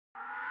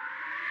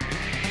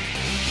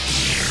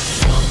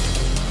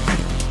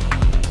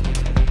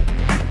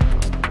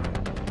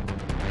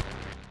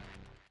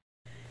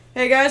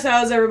Hey guys,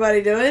 how's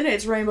everybody doing?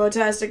 It's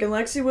Rainbow-tastic and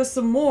Lexi with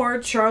some more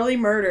Charlie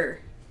Murder.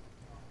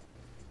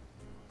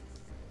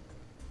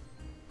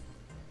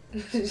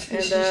 And,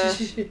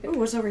 ooh,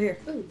 what's over here?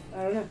 Ooh,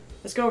 I don't know.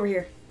 Let's go over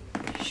here.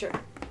 Sure.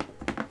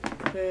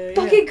 Yeah.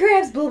 Fucking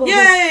crabs! Blah, blah, blah.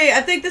 Yay!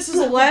 I think this is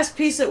the last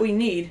piece that we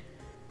need.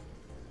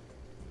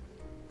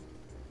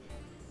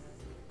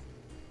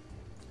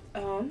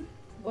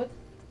 What?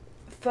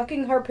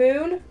 Fucking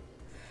harpoon?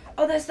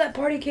 Oh, that's that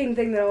Party King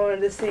thing that I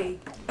wanted to see.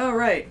 Oh,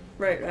 right.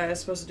 Right, I was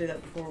supposed to do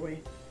that before we...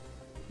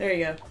 There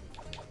you go.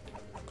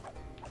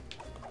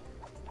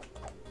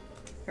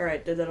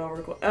 Alright, did that all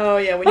real quick? Oh,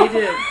 yeah, we need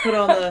to put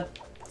on the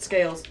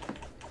scales.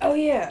 Oh,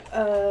 yeah.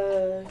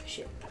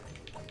 Shit.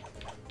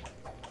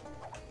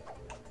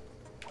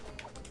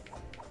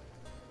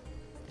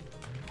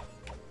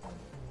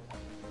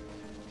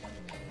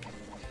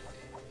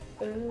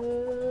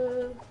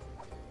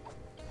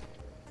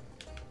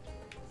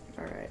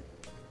 Alright.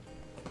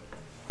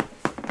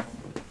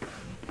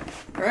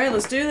 Alright,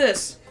 let's do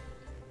this.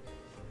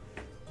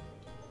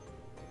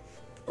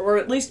 Or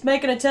at least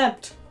make an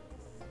attempt.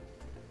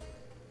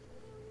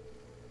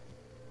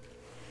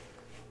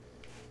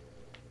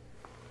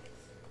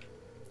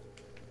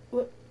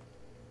 What?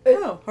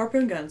 Oh,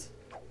 harpoon guns.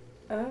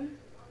 I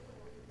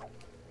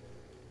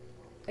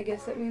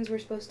guess that means we're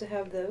supposed to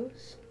have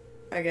those.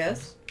 I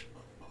guess.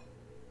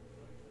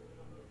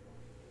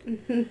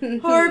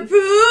 Harpoon!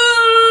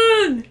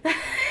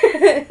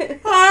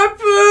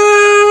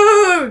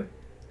 Harpoon!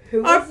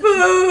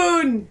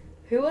 Harpoon!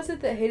 Who was it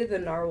that hated the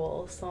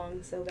Narwhal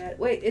song so bad?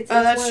 Wait, it's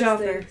that's one of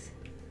Schaffner. those things.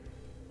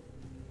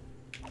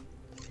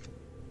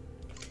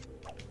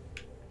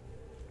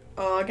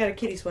 Oh, I got a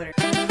kitty sweater.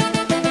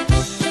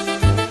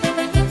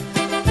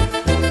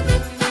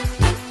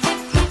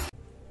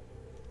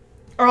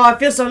 Oh, I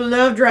feel so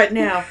loved right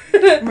now.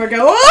 I'm gonna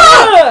go,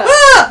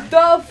 oh!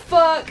 The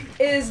fuck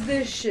is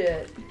this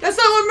shit? That's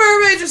not what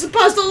mermaids are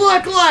supposed to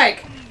look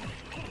like!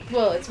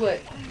 Well, it's what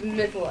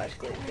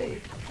mythologically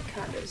they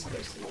kind of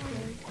supposed to look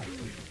like.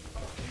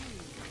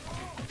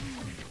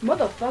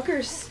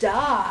 Motherfucker,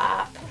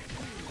 stop!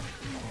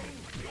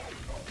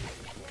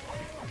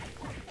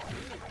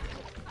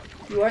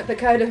 You aren't the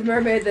kind of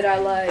mermaid that I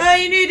like. Oh,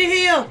 you need to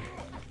heal!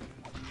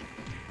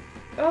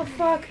 Oh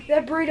fuck,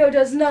 that burrito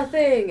does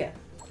nothing!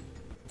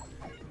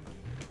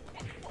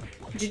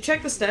 Did you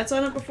check the stats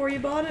on it before you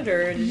bought it,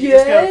 or did you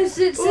Yes,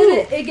 just go,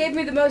 it said it gave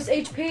me the most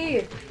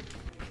HP.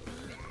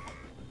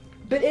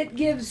 But it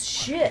gives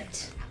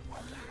shit.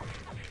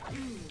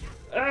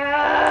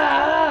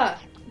 Ah!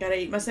 Gotta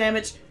eat my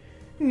sandwich.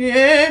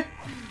 Yeah.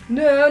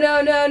 No,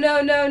 no, no,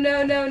 no, no,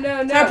 no, no,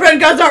 no, no. Harpoon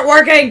guns aren't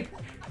working!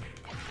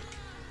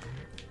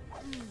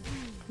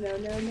 No,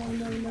 no, no,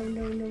 no, no,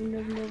 no, no,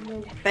 no, no,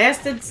 no.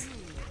 Bastards!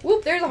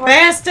 Whoop, there's a heart.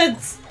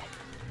 Bastards!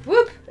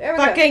 Whoop, there we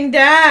go. Fucking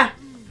die!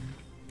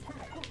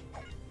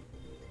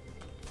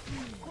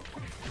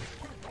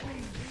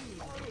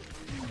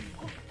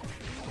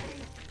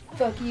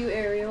 Fuck you,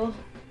 Ariel.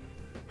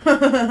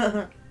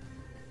 Okay,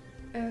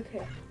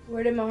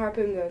 where did my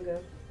harpoon gun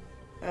go?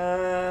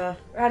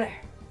 Right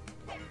there.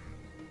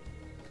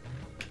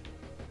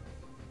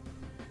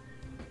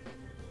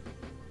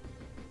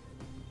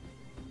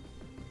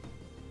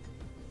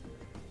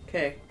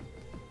 Okay.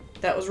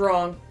 That was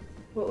wrong.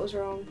 What was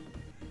wrong?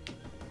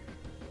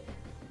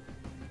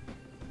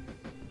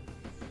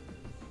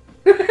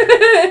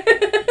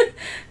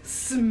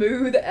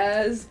 Smooth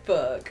as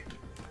fuck.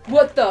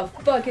 What the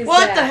fuck is that?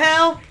 What the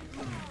hell?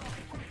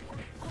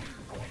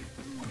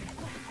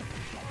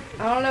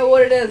 I don't know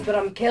what it is, but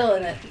I'm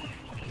killing it.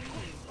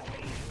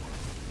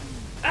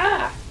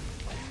 Ah!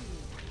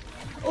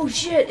 Oh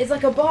shit, it's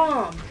like a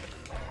bomb.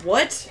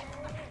 What?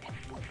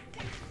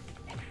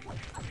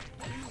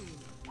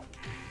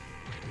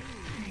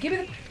 Give me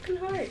the fucking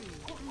heart.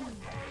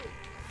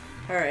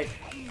 Alright.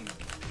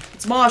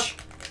 It's Mosh.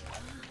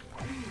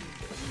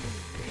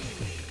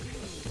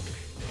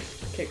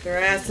 Kick their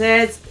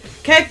asses!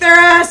 Kick their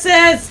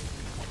asses!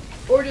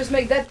 Or just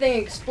make that thing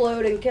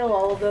explode and kill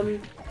all of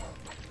them.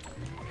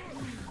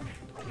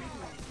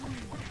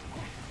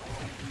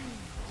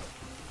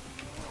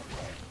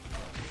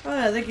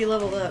 Oh, I think you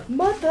leveled up.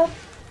 Mother.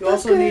 You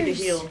also need to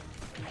heal.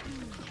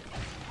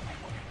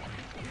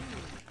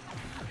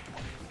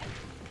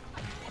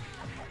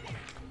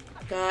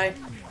 Die.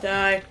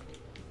 Die.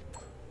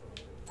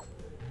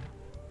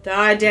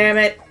 Die, damn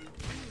it.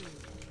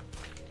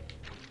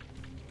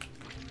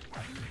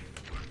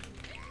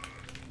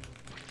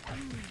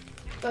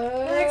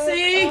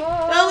 Lexi!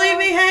 Don't leave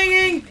me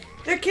hanging!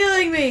 They're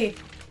killing me!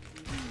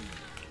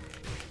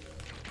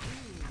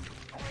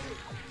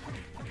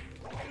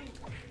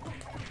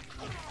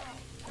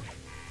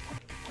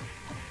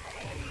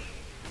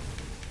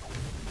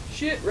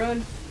 Shit,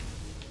 run.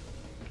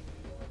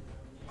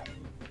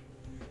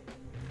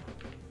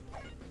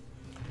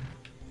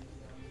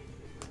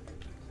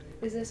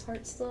 Is this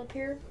heart still up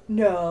here?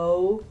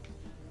 No.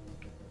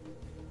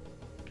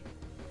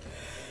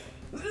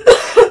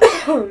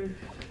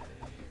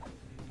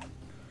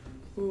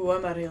 Ooh,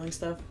 I'm out of healing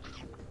stuff.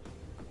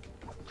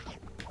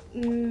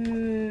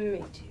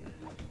 Me too.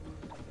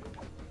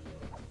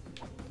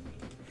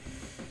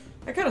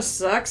 That kind of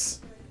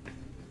sucks.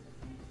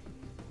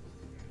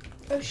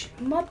 Oh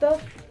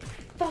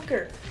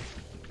motherfucker.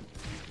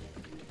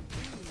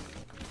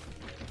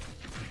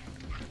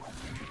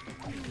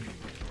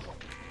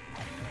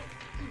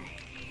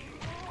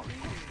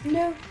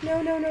 No.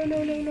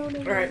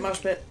 Alright,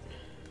 mosh pit.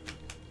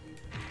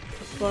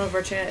 It's one of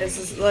our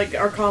chances. Like,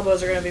 our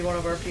combos are gonna be one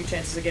of our few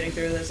chances of getting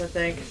through this, I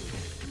think.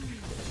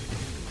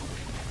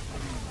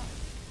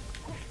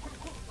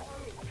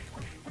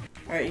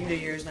 Alright, you can do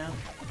yours now.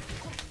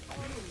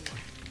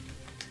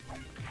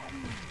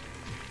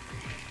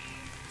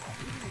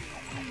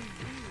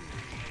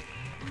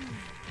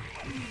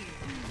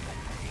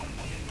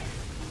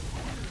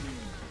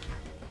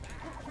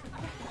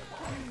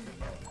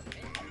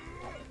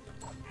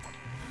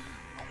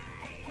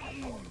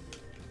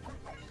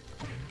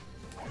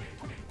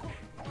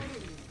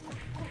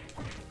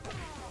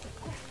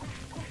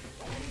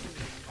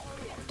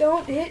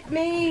 Don't hit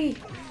me!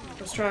 I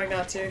was trying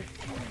not to.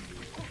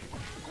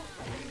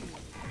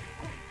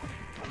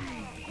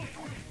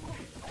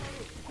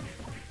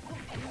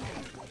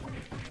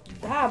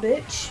 Die,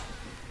 bitch.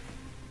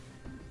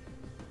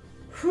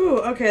 Whew,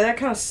 okay, that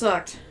kind of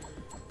sucked.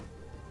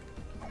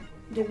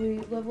 Did we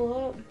level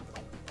up?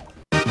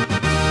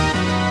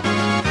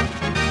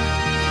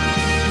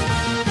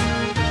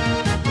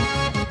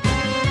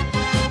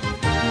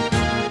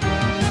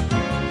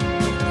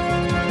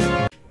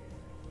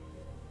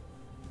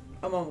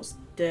 I'm almost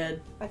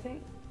dead. I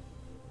think.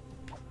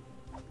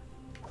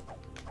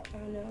 Oh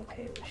no,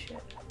 okay, well,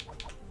 shit.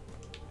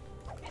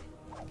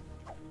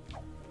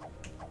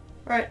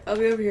 Alright, I'll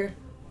be over here.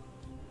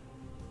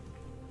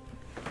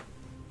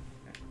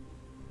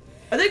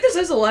 I think this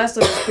is the last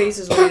of those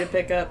pieces we need to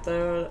pick up,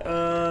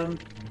 though.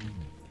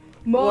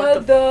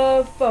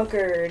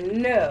 Motherfucker,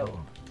 no.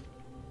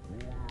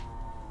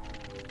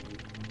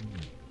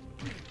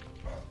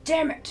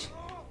 Damn it.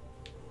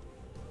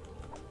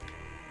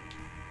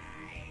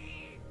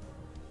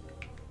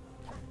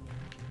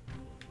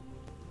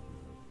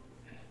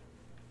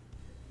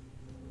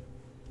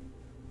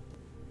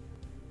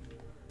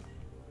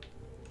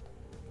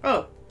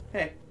 Oh,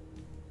 hey.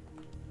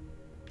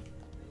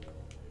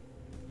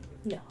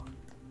 No.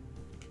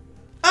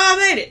 Oh, I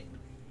made it!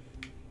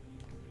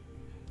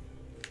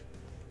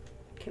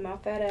 Can my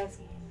fat ass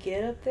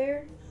get up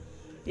there?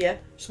 Yeah,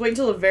 just wait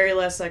until the very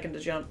last second to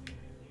jump.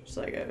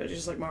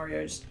 Just like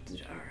Mario, just...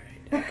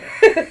 Alright,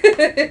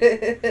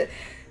 okay.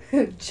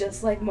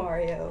 Just like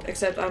Mario.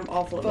 Except I'm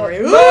awful at But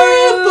Mario.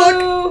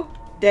 Oh,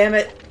 fuck! Damn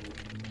it.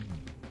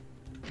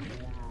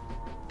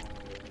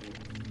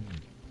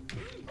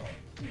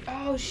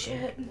 Oh,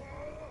 shit.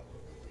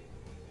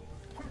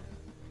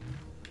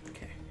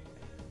 Okay.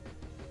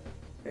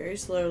 Very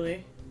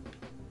slowly.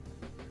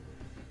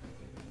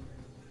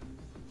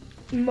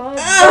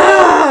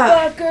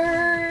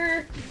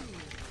 Motherfucker!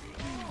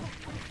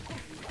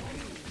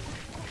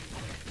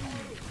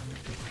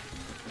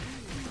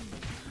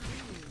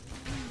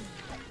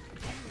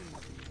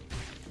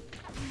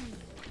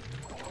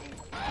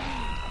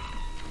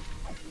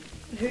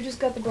 Who just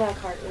got the black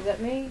heart? Was that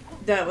me?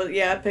 That was,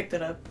 yeah, I picked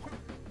it up.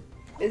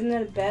 Isn't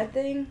that a bad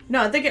thing?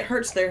 No, I think it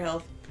hurts their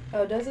health.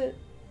 Oh, does it?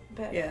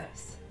 Badass. Yeah.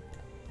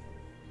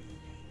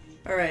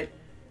 Alright.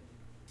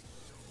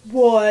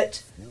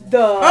 What the?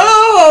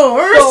 Oh,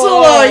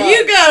 Ursula,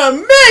 you got a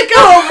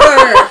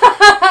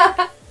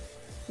makeover!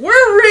 We're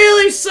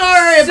really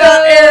sorry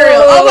about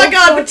Ariel. Oh my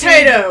god,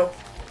 Potato!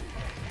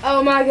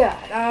 Oh my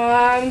god,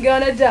 I'm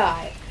gonna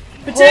die.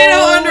 Potato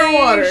Holy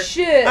underwater.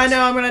 Shit. I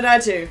know, I'm gonna die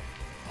too.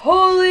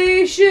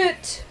 Holy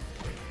shit.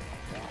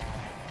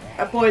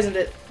 I poisoned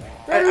it.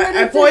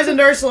 I poisoned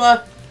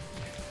Ursula.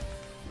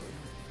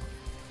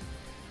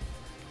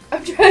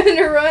 I'm trying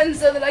to run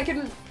so that I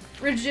can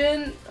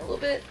regen a little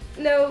bit.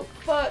 No,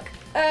 fuck.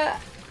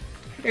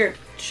 Here,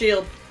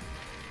 shield.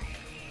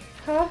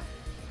 Huh?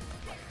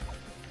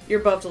 You're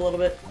buffed a little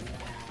bit.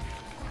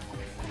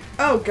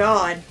 Oh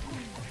god.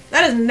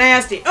 That is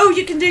nasty. Oh,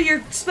 you can do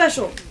your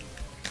special.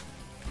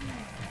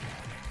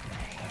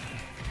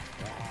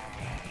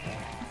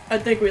 I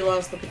think we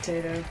lost the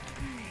potato.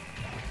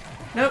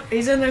 Nope,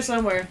 he's in there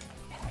somewhere.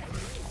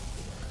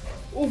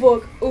 Oh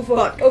fuck, oh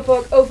fuck, Fuck. oh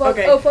fuck, oh fuck,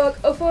 Okay. oh fuck,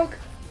 oh fuck.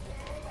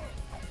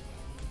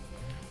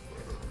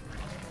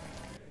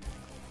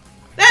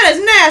 That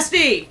is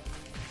nasty!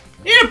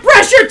 You need to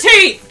brush your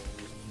teeth!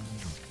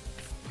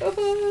 Oh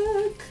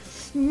fuck.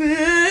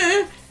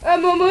 Meh.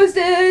 I'm almost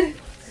dead.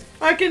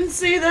 I can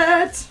see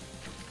that.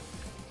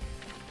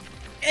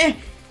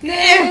 No,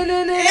 no,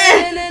 no, no,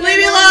 Eh, no, no, leave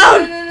me no,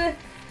 alone! No, no, no.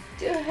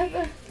 Do I have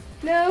a...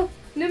 No.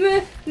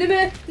 No.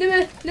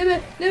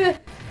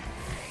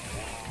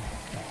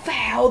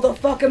 How the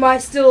fuck am I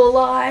still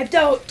alive?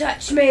 Don't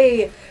touch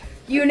me!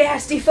 You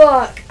nasty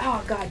fuck!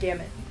 Oh, god damn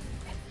it.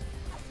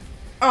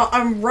 Oh,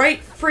 I'm right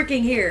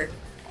freaking here.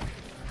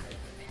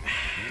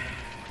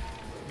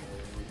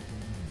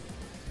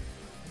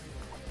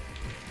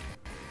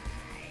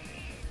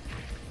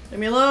 Leave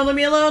me alone, leave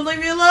me alone, leave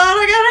me alone!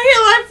 I gotta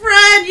heal my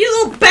friend!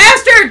 You little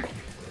bastard!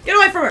 Get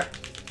away from her!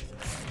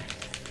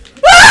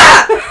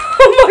 Ah!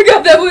 Oh my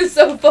god, that was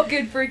so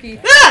fucking freaky.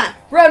 Ah!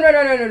 Run, run,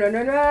 run, run, run,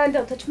 run, run,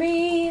 don't touch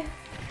me.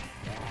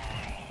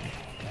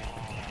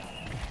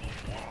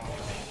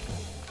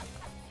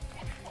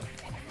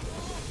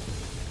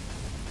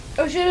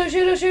 Oh shit, oh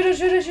shit, oh shit, oh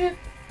shit, oh shit.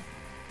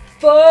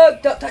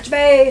 Fuck, don't touch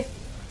me.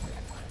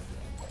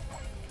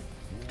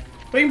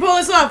 We can pull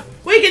this off.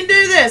 We can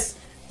do this.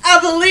 I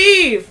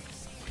believe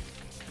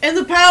in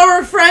the power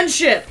of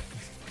friendship.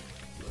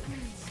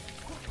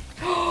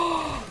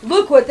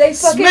 Look what they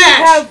fucking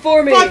Smash! have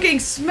for me. Fucking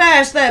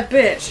smash that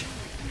bitch.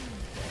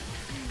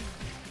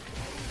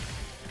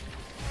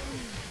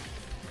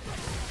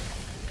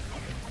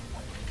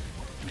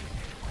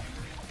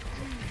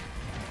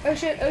 Oh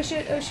shit, oh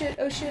shit, oh shit,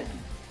 oh shit.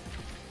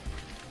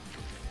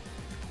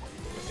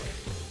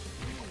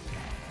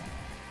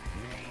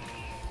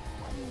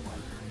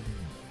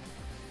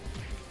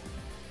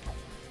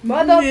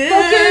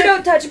 Motherfucker,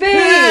 don't touch me!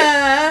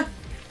 Ah.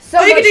 So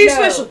oh, you can do your no.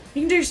 special.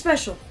 You can do your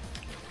special.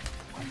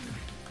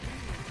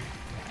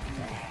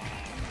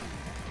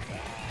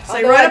 Stay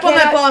Although right I up on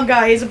that cannot- bomb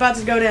guy. He's about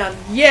to go down.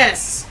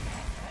 Yes.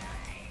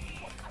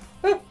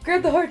 Oh,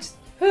 grab the hearts.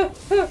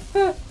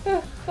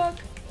 Fuck.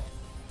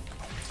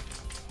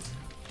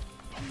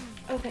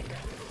 Oh, thank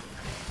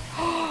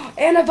God.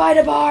 And a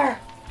Vita bar.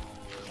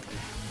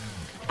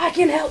 I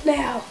can help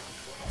now.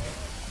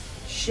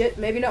 Shit,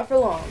 maybe not for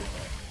long.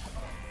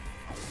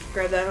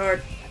 Grab that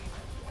heart.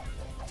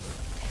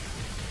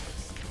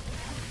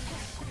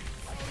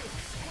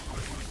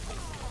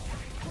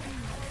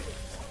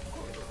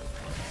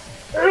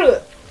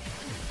 Ugh.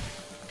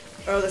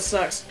 Oh, this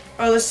sucks.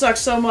 Oh, this sucks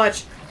so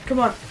much. Come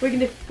on, we can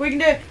do it. We can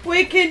do it.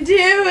 We can do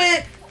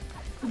it.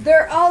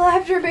 They're all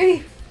after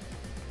me.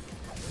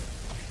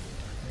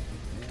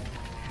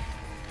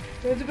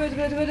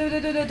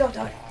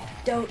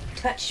 Don't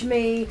touch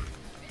me.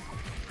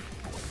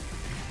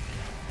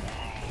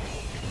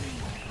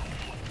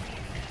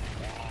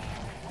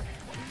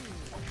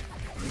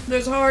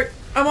 There's a heart.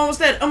 I'm almost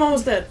dead. I'm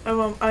almost dead.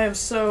 I am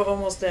so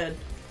almost dead.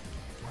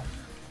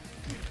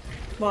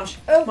 Mosh.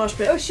 Oh, Mosh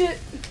pit. oh shit.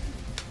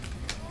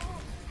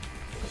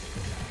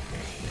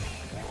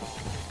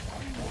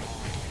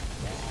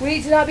 We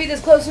need to not be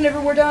this close whenever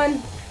we're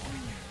done.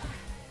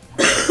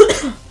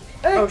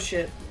 Oh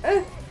shit.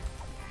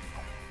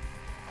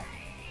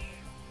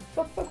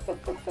 Fuck, fuck, fuck,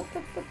 fuck, fuck, fuck,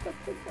 fuck, fuck,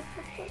 fuck,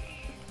 fuck, fuck.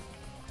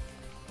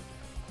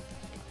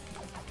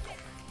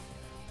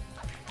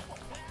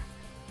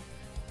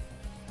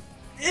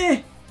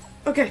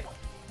 Okay.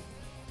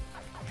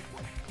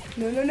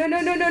 No, no, no,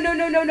 no, no, no, no,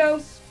 no, no,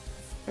 no.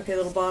 Okay,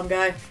 little bomb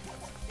guy.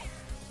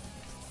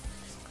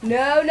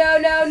 No, no,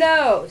 no,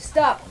 no.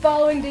 Stop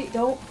following the...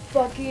 Don't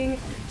fucking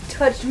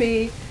touch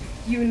me,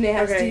 you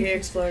nasty... Okay, he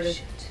exploded.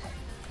 Shit.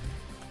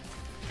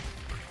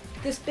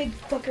 This big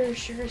fucker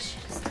sure as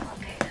shit is still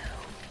okay, though.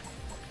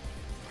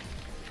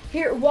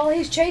 Here, while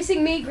he's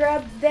chasing me,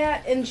 grab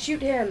that and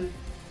shoot him.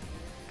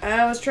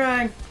 I was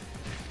trying.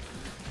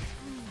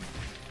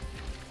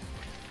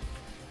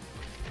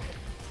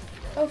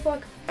 Oh,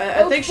 fuck.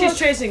 I Oh, think fuck. she's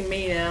chasing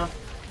me now.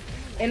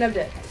 And I'm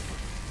dead.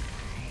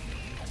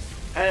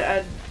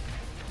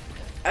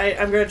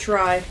 I'm gonna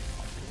try.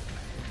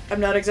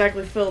 I'm not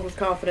exactly filled with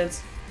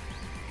confidence.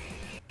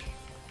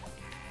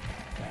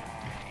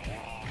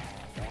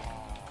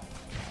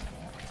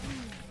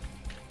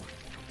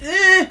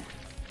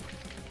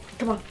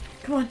 Come on,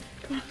 come on,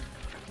 come on.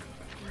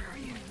 Where are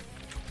you?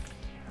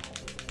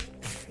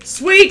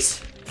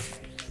 Sweet!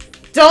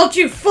 Don't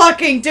you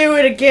fucking do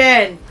it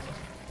again!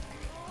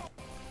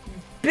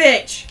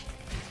 Bitch!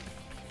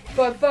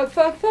 Fuck, fuck,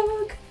 fuck,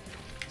 fuck.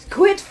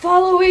 Quit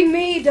following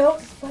me.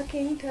 Don't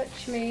fucking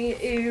touch me.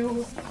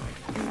 Ew.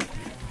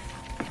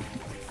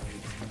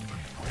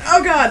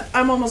 Oh god,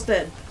 I'm almost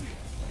dead.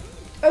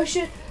 Oh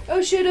shit.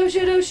 Oh shit. Oh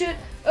shit. Oh shit.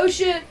 Oh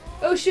shit.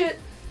 Oh shit.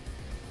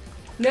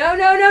 No,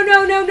 no, no,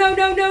 no, no, no,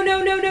 no, no,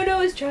 no, no, no,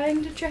 no. It's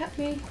trying to trap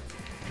me.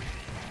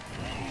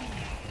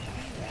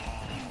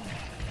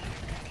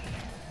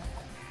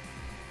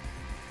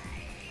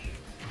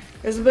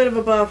 There's a bit of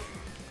a buff.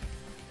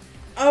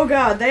 Oh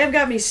god, they have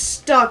got me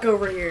stuck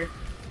over here.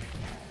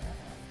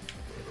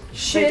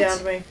 Shit. They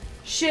downed me.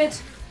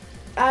 Shit.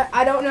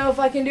 I don't know if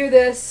I can do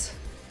this.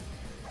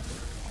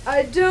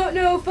 I don't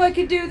know if I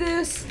can do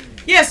this.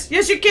 Yes,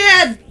 yes you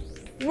can!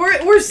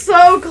 We're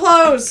so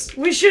close!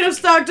 We should have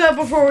stocked up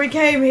before we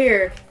came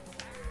here.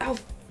 Oh,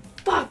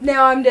 fuck.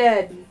 Now I'm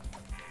dead.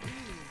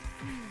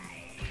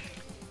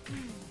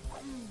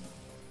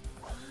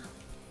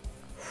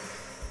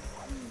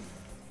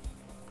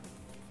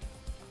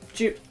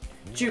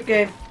 Juke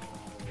game.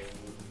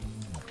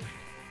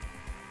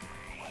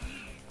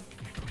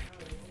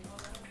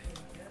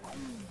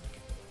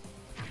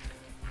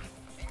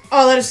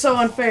 Oh, that is so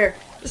unfair.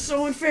 It's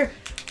so unfair.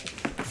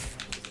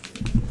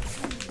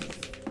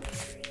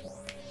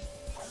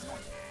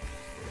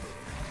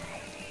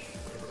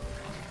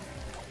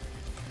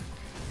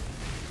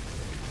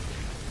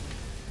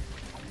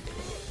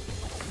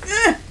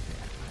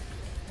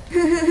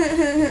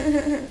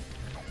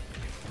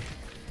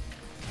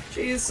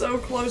 She is so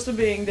close to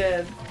being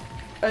dead,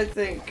 I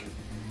think.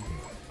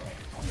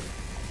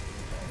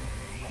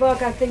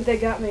 fuck, I think they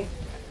got me.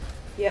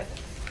 Yep.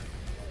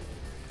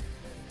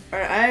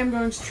 Alright, I am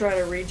going to try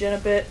to regen a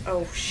bit.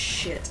 Oh,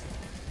 shit.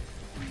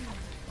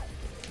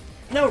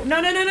 No, no,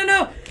 no, no, no,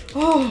 no!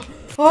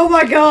 Oh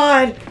my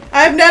god!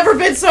 I've never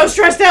been so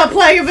stressed out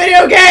playing a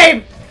video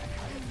game!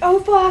 Oh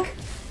fuck!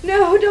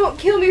 No, don't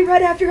kill me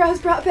right after I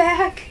was brought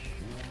back!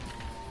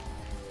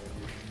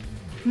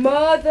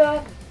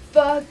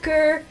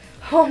 Motherfucker!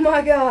 Oh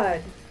my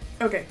god!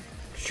 Okay,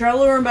 try to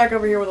lure him back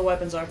over here where the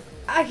weapons are.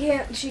 I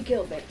can't, she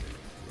killed me.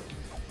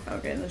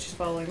 Okay, then she's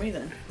following me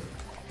then.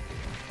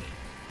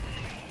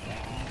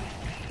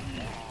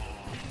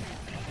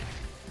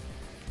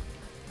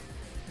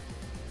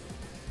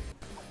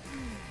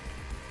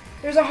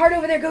 There's a heart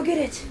over there, go get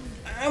it!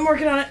 I'm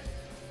working on it.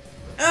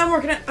 I'm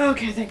working on it.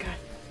 Okay, thank God.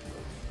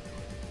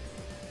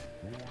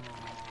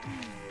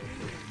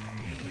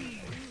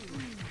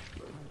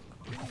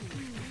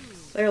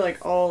 They're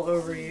like all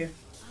over you.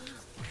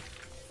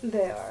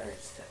 They are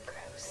so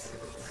gross.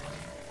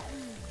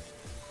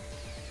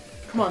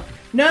 Come on.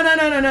 No, no,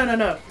 no, no, no, no,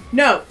 no.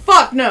 No,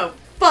 fuck no.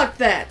 Fuck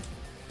that.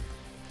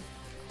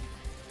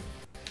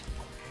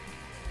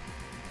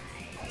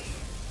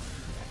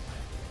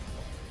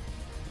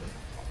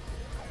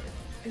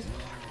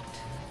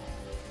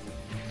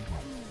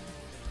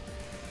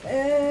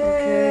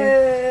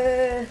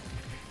 Okay.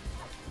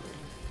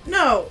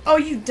 No! Oh,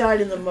 you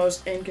died in the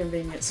most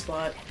inconvenient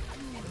spot.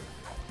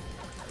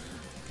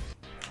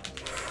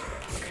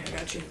 Okay, I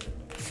got you.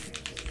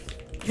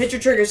 Hit your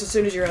triggers as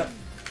soon as you're up.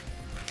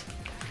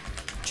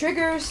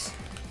 Triggers!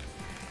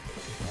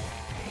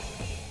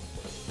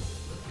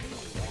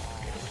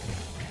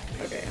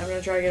 Okay, I'm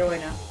gonna try to get away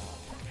now.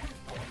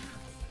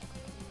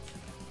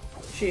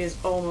 She is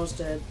almost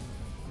dead.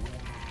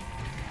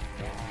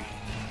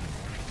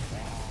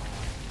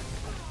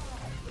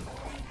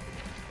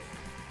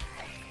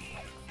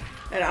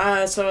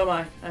 And so am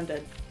I. I'm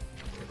dead.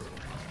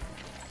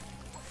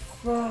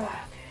 Fucking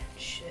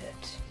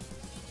shit.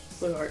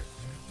 Blue heart.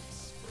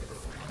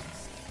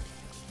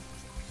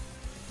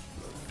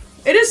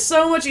 It is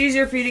so much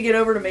easier for you to get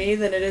over to me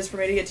than it is for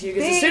me to get to you,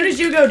 because as soon as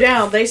you go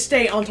down, they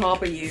stay on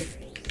top of you.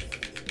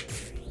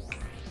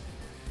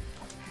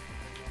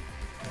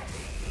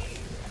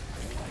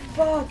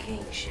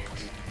 Fucking shit.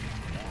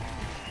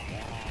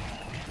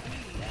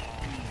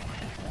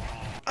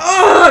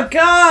 Oh,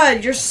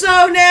 God! You're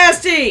so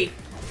nasty!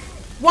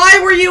 Why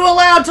were you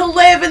allowed to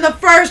live in the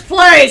first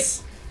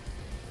place?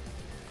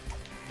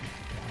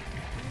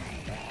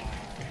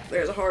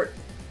 There's a heart.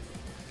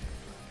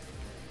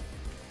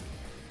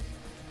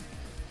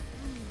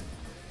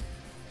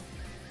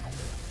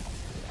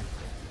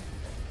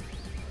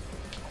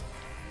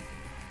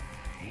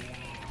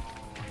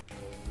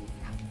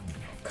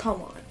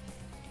 Come on.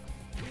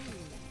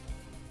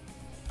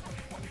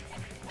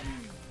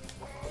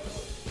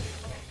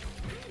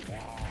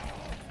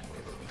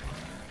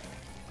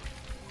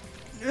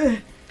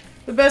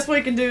 The best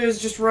we can do is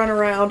just run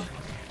around.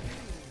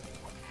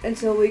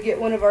 Until we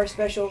get one of our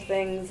special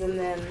things and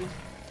then...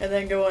 And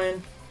then go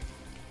in.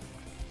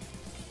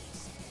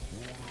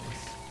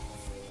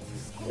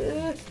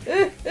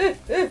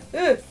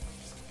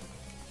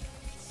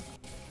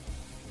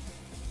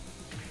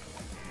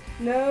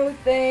 No,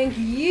 thank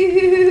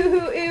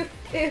you.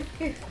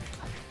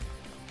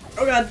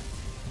 Oh God.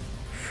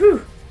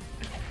 Whew.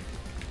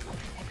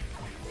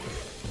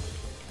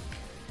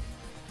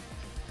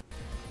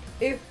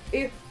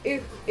 Ew.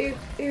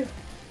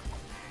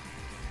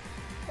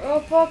 Oh,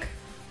 fuck.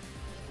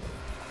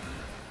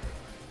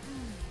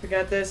 We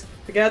got this.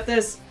 We got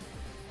this.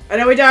 I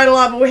know we died a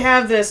lot, but we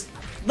have this.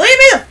 Leave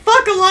me the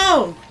fuck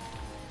alone!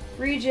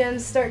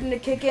 Regen's starting to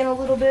kick in a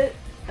little bit,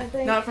 I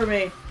think. Not for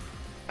me.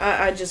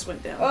 I just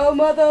went down. Oh,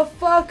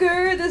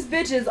 motherfucker! This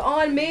bitch is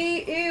on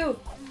me! Ew!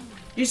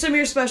 You send me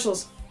your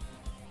specials.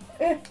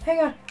 Hang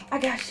on. I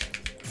got you.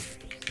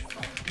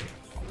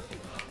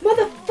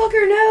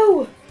 Motherfucker,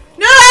 no!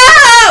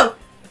 No!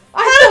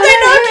 How did they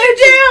knock you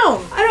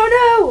down? I don't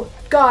know!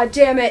 God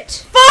damn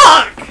it.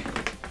 Fuck!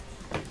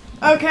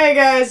 Okay,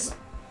 guys.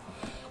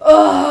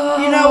 Oh.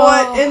 You know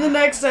what? In the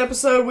next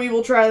episode, we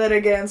will try that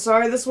again.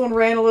 Sorry, this one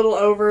ran a little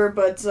over,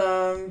 but,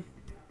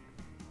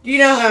 you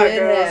know how it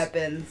goes. Shit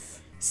happens.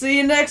 See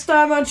you next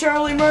time on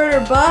Charlie Murder.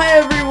 Bye,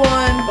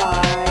 everyone!